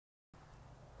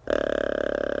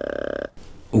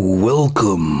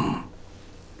Welcome.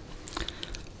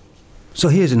 So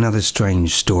here's another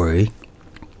strange story,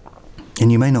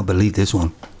 and you may not believe this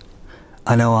one.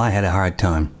 I know I had a hard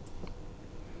time,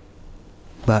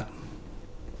 but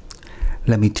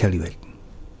let me tell you it.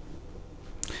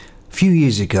 A few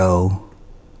years ago,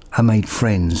 I made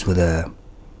friends with a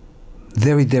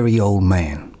very, very old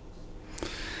man.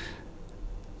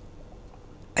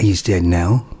 He's dead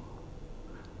now,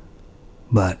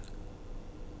 but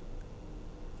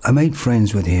I made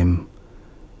friends with him,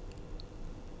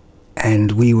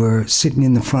 and we were sitting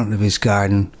in the front of his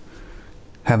garden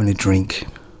having a drink,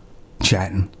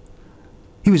 chatting.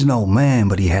 He was an old man,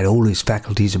 but he had all his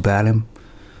faculties about him.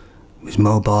 He was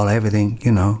mobile, everything,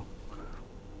 you know.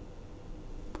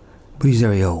 But he's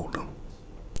very old.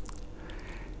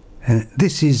 And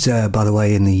this is, by the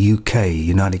way, in the UK,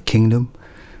 United Kingdom.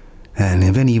 And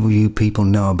if any of you people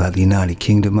know about the United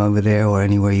Kingdom over there or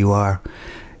anywhere you are,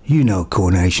 you know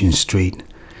Coronation Street.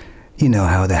 You know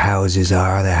how the houses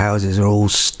are. The houses are all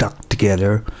stuck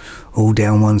together, all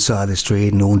down one side of the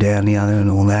street and all down the other and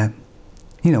all that.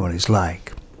 You know what it's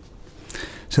like.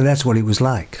 So that's what it was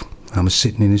like. I was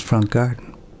sitting in his front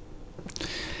garden.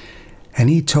 And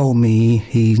he told me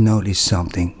he noticed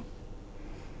something.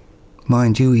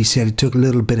 Mind you, he said it took a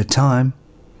little bit of time,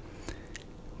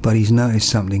 but he's noticed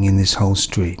something in this whole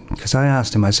street. Because I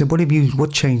asked him, I said,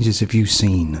 what changes have you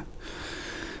seen?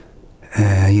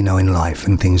 You know, in life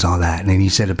and things like that. And then he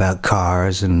said about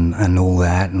cars and all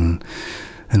that and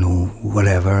all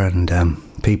whatever, and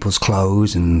people's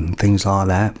clothes and things like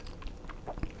that.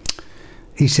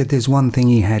 He said there's one thing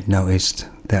he had noticed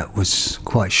that was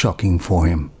quite shocking for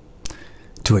him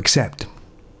to accept.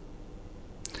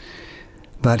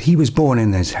 But he was born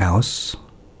in this house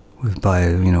by,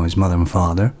 you know, his mother and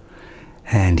father,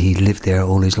 and he lived there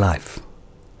all his life.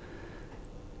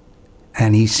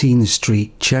 And he's seen the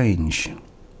street change.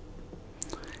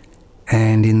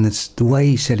 And in the way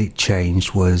he said it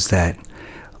changed was that,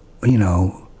 you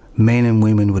know, men and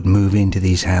women would move into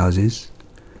these houses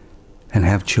and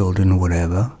have children or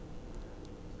whatever.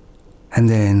 And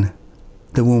then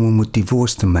the woman would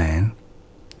divorce the man,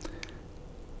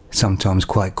 sometimes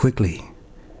quite quickly.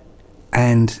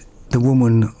 And the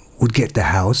woman would get the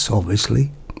house,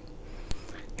 obviously,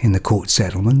 in the court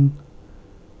settlement.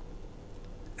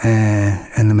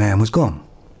 And the man was gone.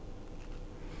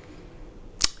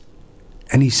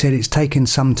 And he said it's taken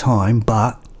some time,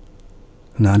 but,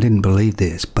 and I didn't believe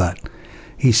this, but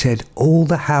he said all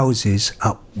the houses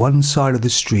up one side of the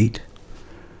street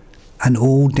and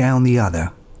all down the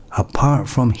other, apart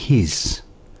from his,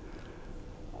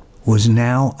 was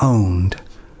now owned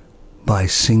by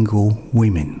single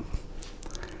women.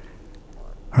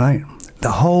 Right?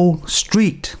 The whole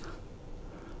street.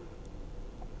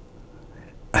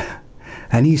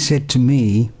 And he said to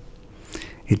me,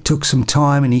 it took some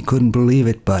time and he couldn't believe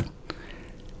it, but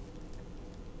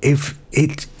if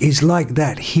it is like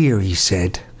that here, he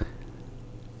said,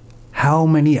 how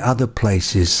many other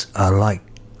places are like,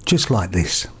 just like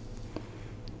this?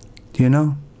 Do you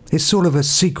know? It's sort of a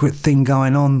secret thing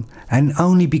going on, and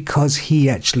only because he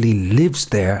actually lives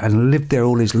there and lived there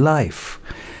all his life,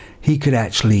 he could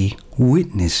actually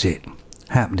witness it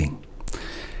happening.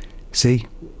 See?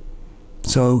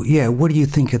 So, yeah, what do you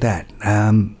think of that?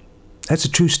 That's a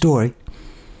true story,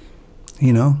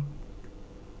 you know,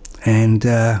 and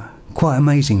quite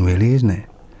amazing, really, isn't it?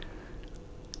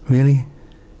 Really?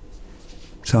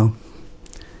 So,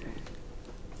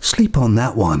 sleep on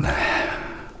that one.